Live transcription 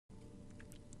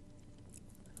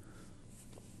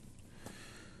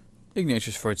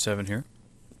Ignatius Freud 7 here,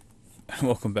 and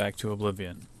welcome back to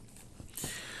Oblivion.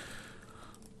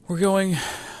 We're going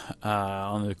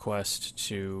on the quest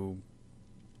to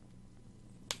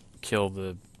kill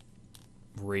the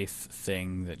wraith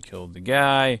thing that killed the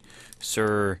guy,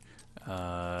 Sir.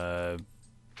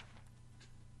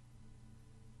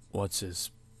 What's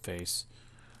his face?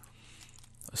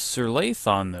 Sir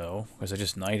Lathon, though, because I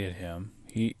just knighted him,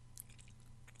 he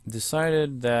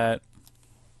decided that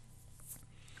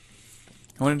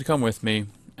he wanted to come with me,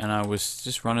 and I was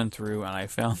just running through, and I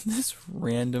found this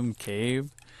random cave,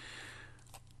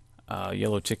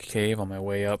 yellow tick cave, on my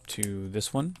way up to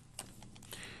this one.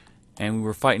 And we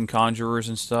were fighting conjurers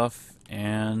and stuff,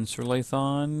 and Sir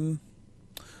Lathon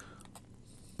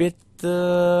bit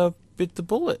the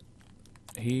bullet.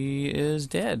 He is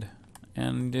dead,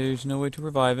 and there's no way to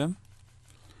revive him.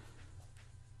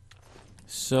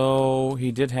 So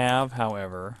he did have,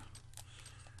 however,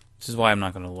 this is why I'm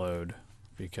not going to load,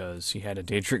 because he had a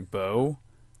Daedric bow,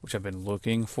 which I've been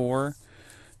looking for,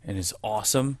 and is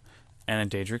awesome,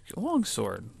 and a Daedric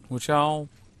longsword, which I'm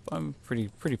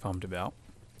pretty pumped about.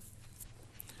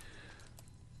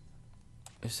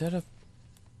 Is that a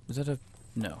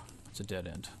no, it's a dead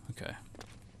end. Okay.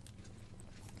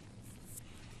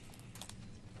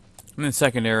 In the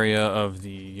second area of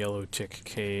the Yellow Tick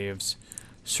Caves,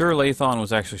 Sir Lathon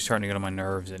was actually starting to get on my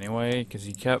nerves anyway, because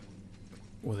he kept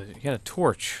he had a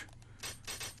torch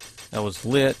that was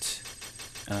lit,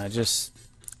 and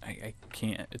I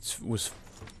can't. It was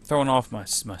throwing off my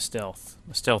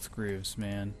stealth grooves,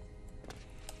 man.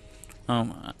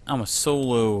 I'm a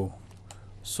solo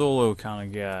kind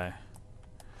of guy.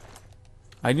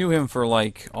 I knew him for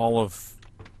like all of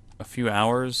a few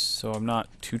hours, so I'm not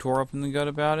too tore up in the gut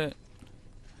about it.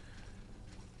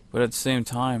 But at the same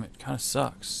time, it kind of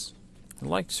sucks. I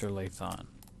liked Sir Lathon.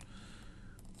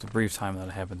 The brief time that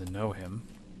I happened to know him.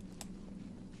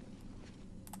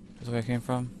 Is that where I came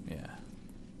from? Yeah.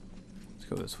 Let's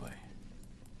go this way.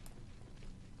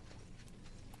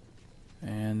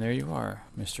 And there you are,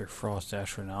 Mr. Frost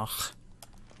Astronaut.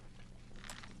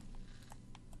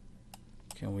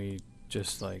 Can we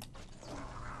just like...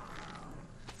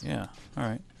 Yeah,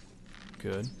 alright.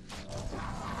 Good.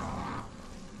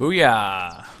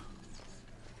 Booyah!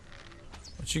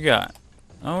 What you got?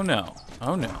 Oh no.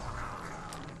 Oh no.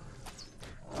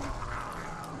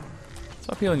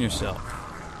 Stop healing yourself.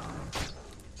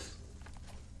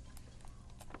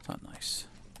 It's not nice.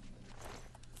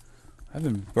 I've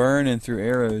been burning through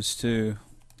arrows too.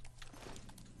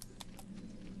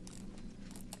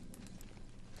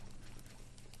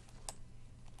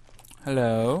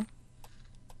 Hello?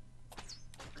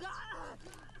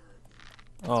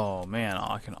 Oh man,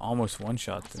 I can almost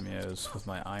one-shot the Mews with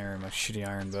my shitty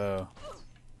iron bow.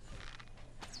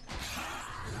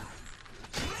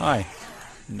 Hi.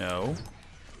 No.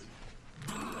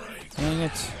 Dang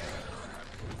it.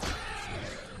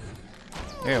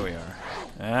 There we are.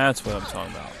 That's what I'm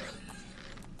talking about.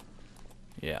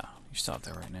 Yeah, you stop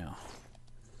that right now.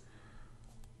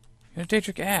 You got a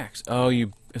Daedric axe. Oh,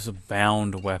 it's a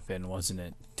bound weapon, wasn't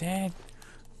it? Dang.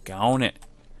 Gone it.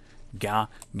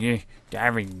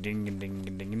 Diving ding ding ding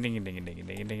ding ding ding ding ding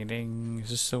ding ding ding. Is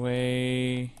this the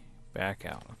way back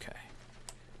out? Okay.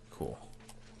 Cool.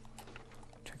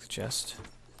 Check the chest.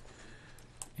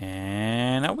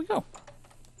 And out we go.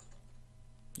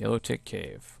 Yellow Tick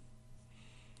Cave.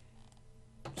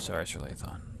 Sorry, Sir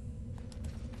Lathon.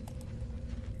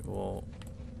 You will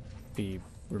be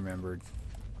remembered.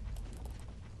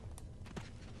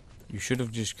 You should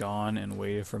have just gone and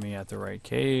waited for me at the right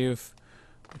cave,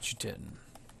 but you didn't.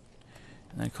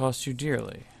 And that cost you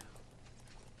dearly.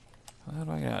 How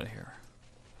do I get out of here?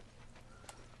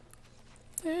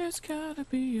 There's gotta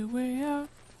be a way out.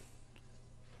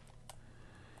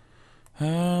 I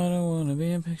don't wanna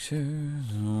be in pictures.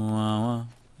 Oh,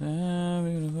 they're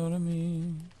beautiful to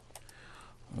me.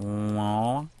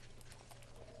 Oh.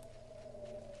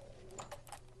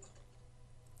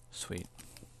 Sweet.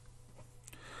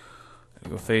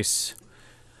 Go face.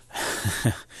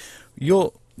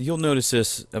 You'll notice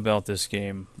this about this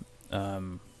game.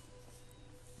 There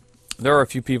are a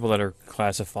few people that are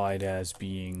classified as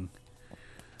being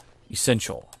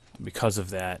essential. Because of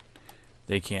that,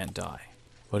 they can't die.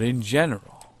 But in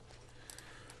general,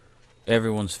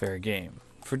 everyone's fair game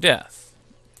for death.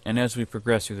 And as we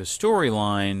progress through the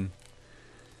storyline,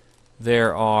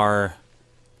 there are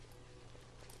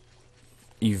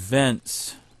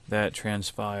events that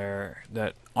transpire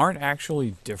that aren't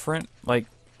actually different. Like,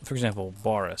 for example,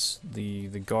 Boris, the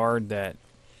guard that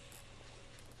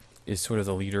is sort of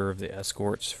the leader of the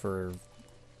escorts for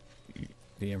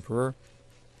the Emperor.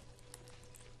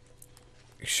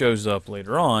 shows up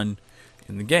later on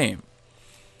in the game.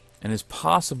 And it's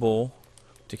possible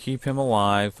to keep him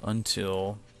alive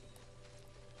until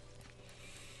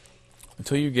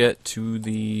you get to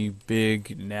the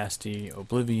big, nasty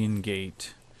Oblivion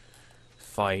Gate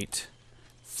fight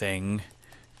thing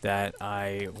that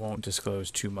I won't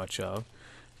disclose too much of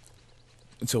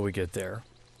until we get there.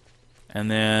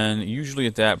 And then, usually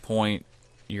at that point,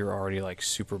 you're already like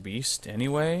Super Beast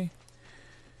anyway.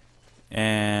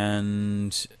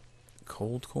 And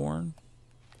cold corn?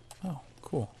 Oh,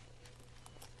 cool.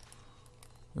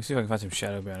 Let's see if I can find some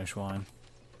Shadow Banish wine.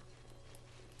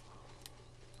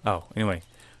 Oh, anyway.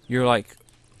 You're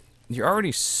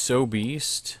already so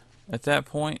beast at that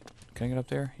point. Can I get up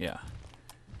there? Yeah.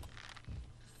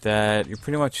 That you're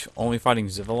pretty much only fighting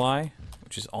Zivali,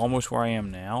 which is almost where I am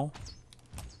now.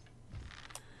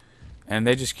 And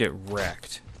they just get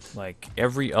wrecked. Like,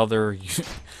 every other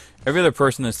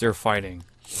person that's there fighting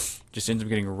just ends up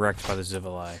getting wrecked by the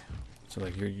Zivali. So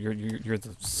like you're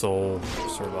the sole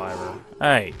survivor.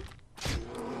 Hey.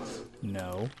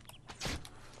 No.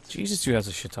 Jesus, dude has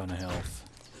a shit ton of health.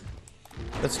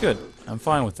 That's good. I'm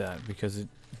fine with that because it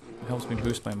helps me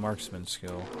boost my marksman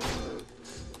skill.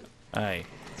 Hey.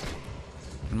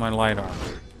 And my light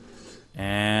armor.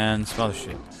 And some other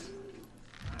shit.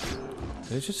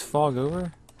 Did it just fog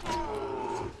over?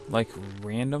 Like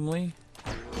randomly?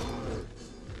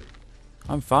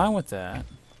 I'm fine with that.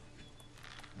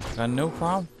 Got no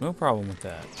problem with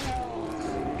that.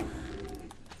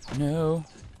 No.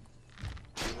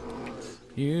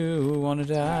 You wanna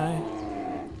die?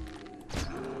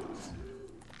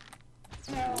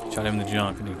 Shot him in the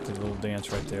junk and he did a little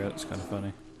dance right there. That's kind of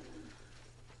funny.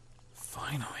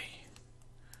 Finally.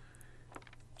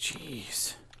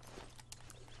 Jeez.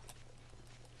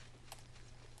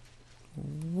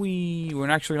 We're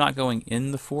actually not going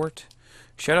in the fort.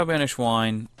 Shadow Banish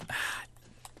wine. Ah,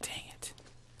 dang it.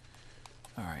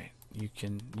 Alright, you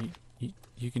can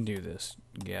do this,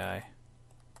 guy.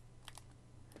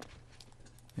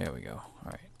 There we go.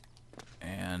 Alright.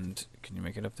 And can you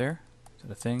make it up there? Is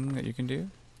that a thing that you can do?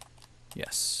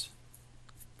 Yes.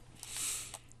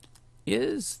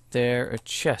 Is there a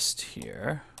chest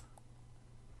here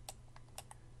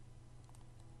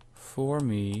for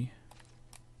me?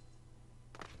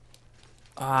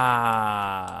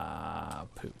 Ah,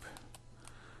 poop.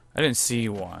 I didn't see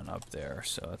one up there,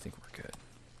 so I think we're good.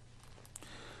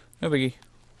 No biggie.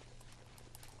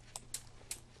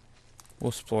 We'll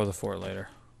explore the fort later.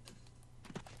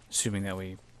 Assuming that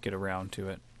we get around to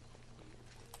it.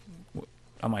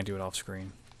 I might do it off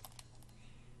screen.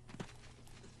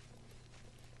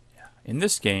 Yeah. In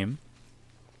this game,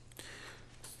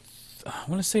 I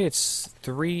want to say it's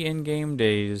 3 in-game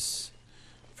days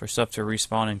for stuff to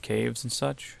respawn in caves and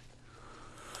such.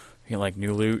 You get like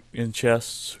new loot in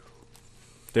chests.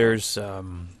 There's a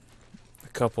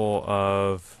couple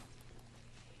of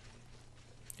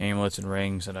amulets and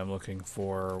rings that I'm looking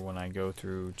for when I go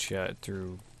through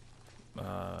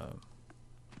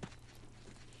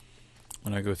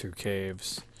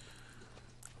caves.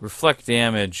 Reflect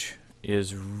damage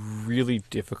is really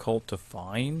difficult to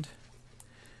find,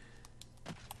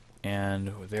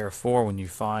 and therefore when you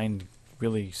find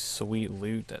really sweet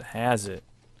loot that has it,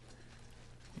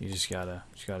 you just gotta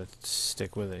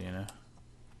stick with it, you know.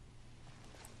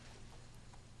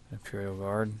 Imperial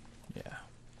Guard, yeah.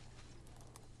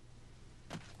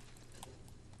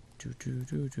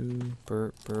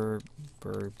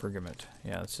 Bergamot.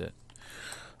 Yeah, that's it.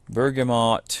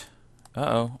 Bergamot.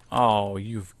 Uh-oh. Oh,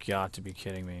 you've got to be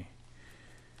kidding me.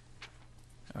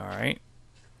 Alright.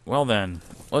 Well then,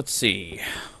 let's see.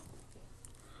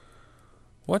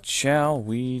 What shall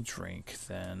we drink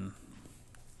then?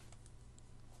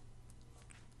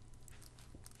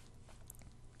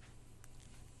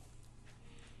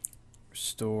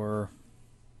 Restore.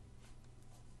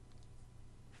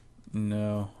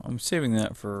 No, I'm saving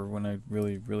that for when I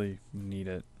really, really need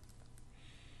it.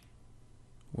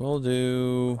 We'll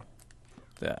do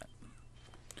that.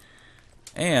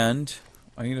 And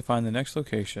I need to find the next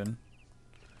location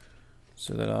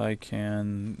so that I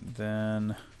can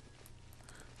then...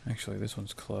 Actually, this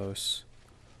one's close.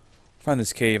 Find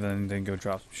this cave and then go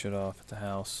drop some shit off at the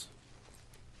house.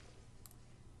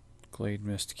 Glade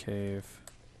Mist Cave.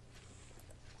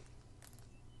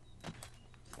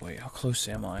 Wait, how close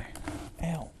am I?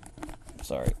 Ow.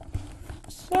 Sorry.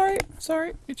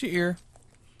 Sorry. Get your ear.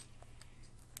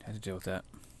 Had to deal with that.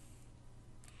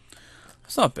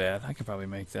 That's not bad. I could probably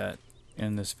make that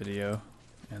in this video,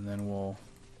 and then we'll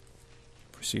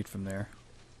proceed from there.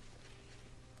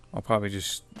 I'll probably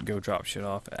just go drop shit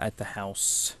off at the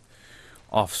house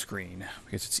off screen,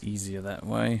 because it's easier that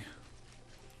way.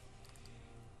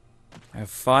 I have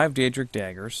 5 Daedric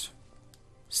daggers.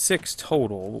 6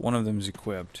 total, but one of them is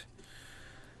equipped.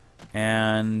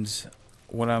 And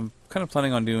what I'm kind of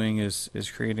planning on doing is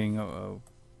creating a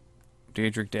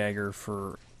Daedric dagger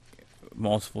for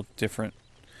multiple different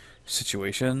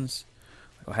situations.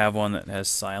 I'll have one that has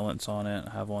silence on it.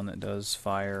 I'll have one that does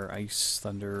fire, ice,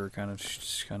 thunder, kind of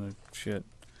shit.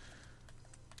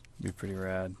 Be pretty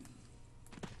rad.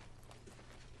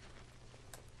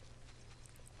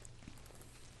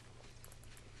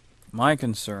 My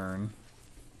concern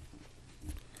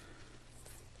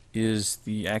is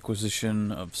the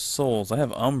acquisition of souls. I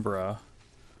have Umbra,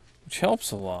 which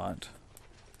helps a lot.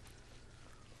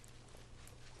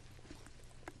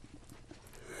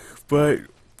 But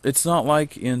it's not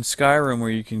like in Skyrim where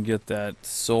you can get that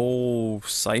soul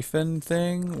siphon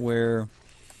thing where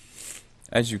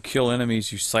as you kill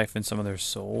enemies you siphon some of their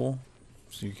soul.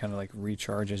 So you kind of like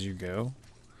recharge as you go.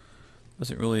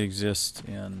 Doesn't really exist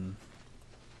in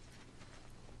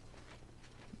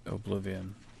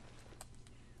Oblivion.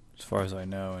 As far as I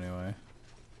know, anyway.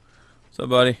 What's up,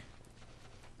 buddy?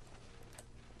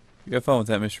 You have fun with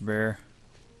that, Mr. Bear.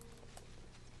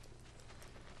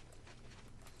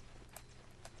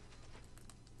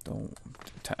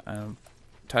 I'm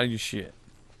tired of your shit.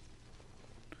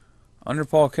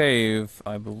 Underpaw Cave,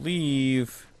 I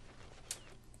believe,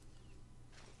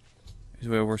 is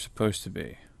where we're supposed to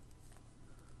be.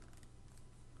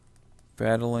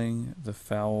 Battling the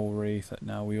foul wraith that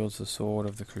now wields the sword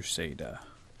of the Crusader.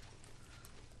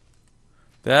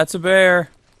 That's a bear!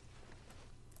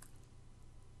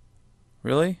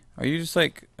 Really? Are you just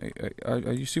like...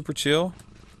 Are you super chill?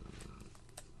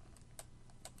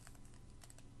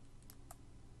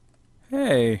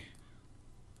 Hey.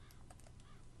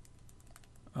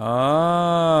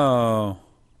 Oh.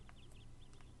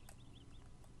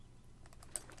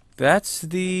 That's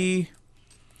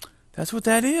what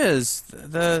that is.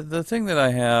 The thing that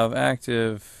I have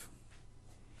active,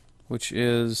 which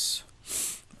is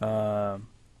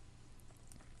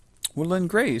Woodland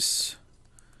Grace.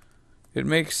 It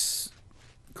makes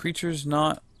creatures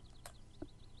not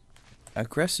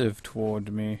aggressive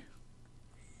toward me.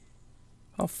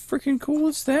 How freaking cool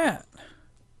is that?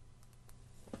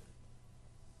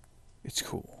 It's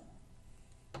cool.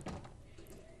 So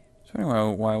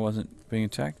anyway, why I wasn't being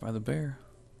attacked by the bear.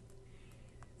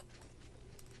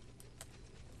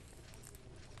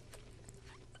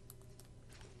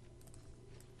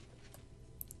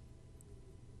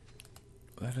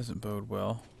 That doesn't bode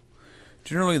well.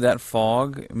 Generally that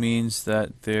fog means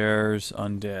that there's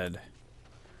undead.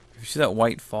 If you see that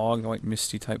white fog, white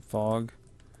misty type fog,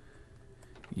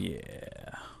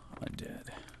 yeah, undead.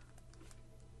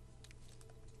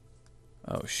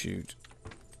 Oh shoot.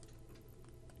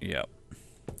 Yep.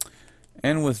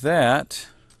 And with that,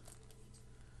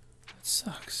 it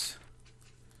sucks.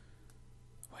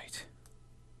 Wait.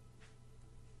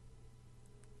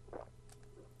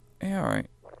 Yeah, alright.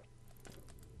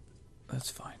 That's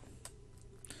fine.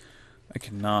 I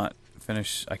cannot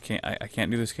finish. I can't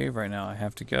do this cave right now. I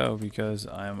have to go because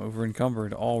I am over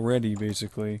encumbered already,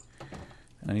 basically.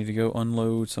 I need to go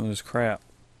unload some of this crap.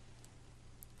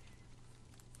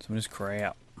 Some of this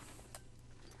crap.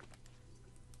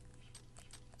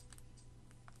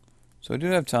 So I do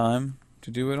have time to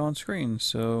do it on screen.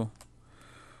 So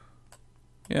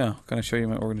yeah, I'm gonna show you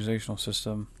my organizational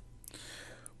system.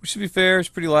 Which, to be fair, is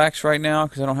pretty lax right now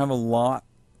because I don't have a lot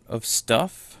of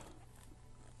stuff.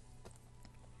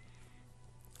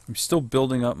 I'm still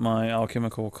building up my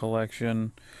alchemical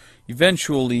collection.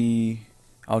 Eventually,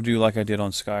 I'll do like I did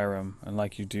on Skyrim, and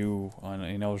like you do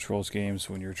in Elder Scrolls games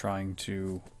when you're trying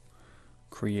to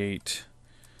create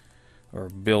or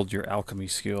build your alchemy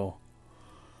skill.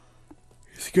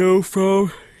 Just go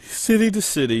from city to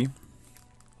city,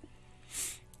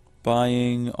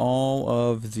 buying all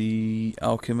of the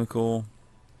alchemical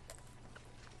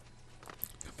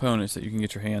components that you can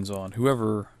get your hands on,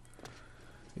 whoever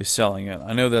is selling it.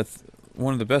 I know that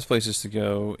one of the best places to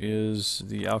go is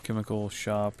the alchemical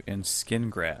shop in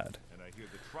Skingrad,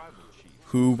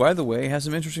 who, by the way, has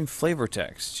some interesting flavor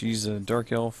text. She's a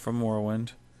dark elf from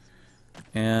Morrowind,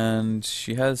 and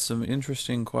she has some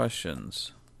interesting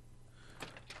questions.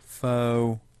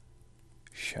 Faux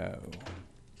show.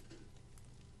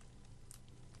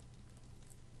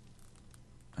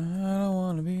 I don't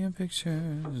want to be in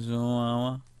pictures.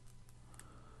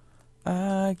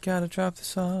 I gotta drop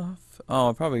this off.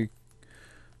 Oh, I probably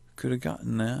could have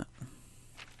gotten that.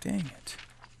 Dang it.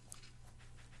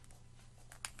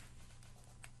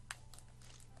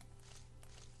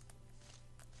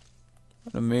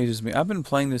 What amazes me, I've been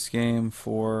playing this game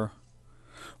for,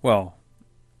 well,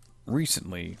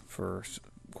 recently for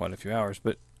quite a few hours,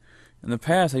 but In the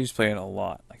past, I used to play it a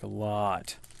lot, like a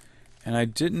lot. And I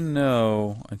didn't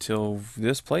know until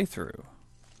this playthrough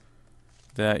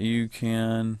that you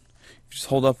can just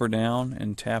hold up or down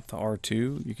and tap the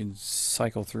R2. You can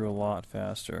cycle through a lot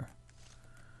faster.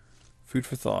 Food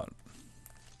for thought.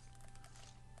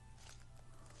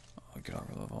 I'll get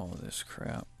rid of all of this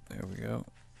crap. There we go.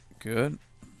 Good.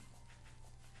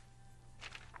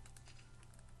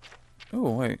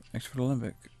 Oh, wait. Expert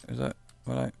Olympic. Is that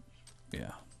what I...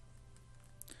 Yeah.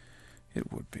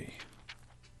 It would be.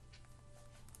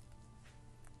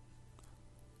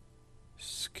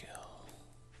 Skill.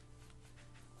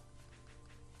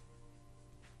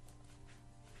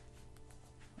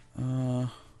 What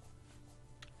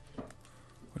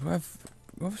do I have?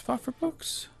 Do I have a spot for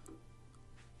books?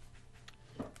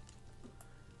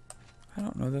 I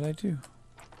don't know that I do.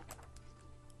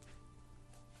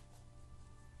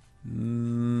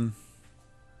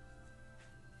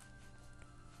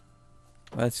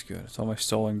 That's good. It's all my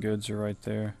stolen goods are right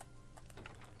there.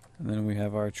 And then we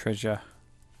have our treasure.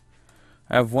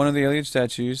 I have one of the alien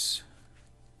statues.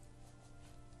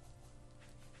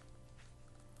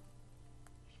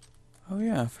 Oh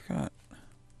yeah, I forgot.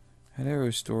 I had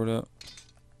arrows stored up.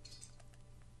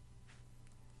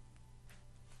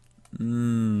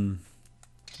 No.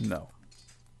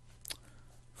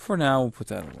 For now, we'll put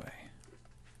that away.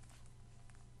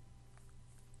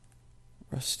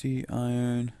 Rusty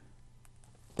iron.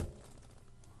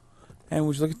 And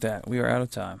would you look at that? We are out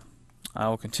of time. I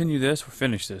will continue this, or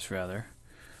finish this rather,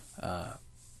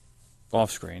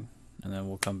 off screen, and then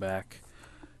we'll come back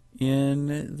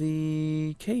in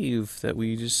the cave that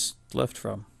we just left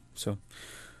from. So,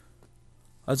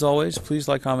 as always, please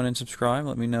like, comment, and subscribe.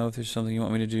 Let me know if there's something you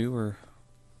want me to do or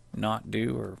not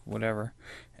do or whatever.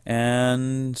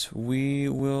 And we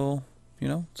will,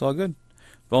 it's all good.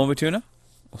 Bone Tuna.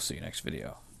 We'll see you next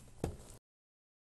video.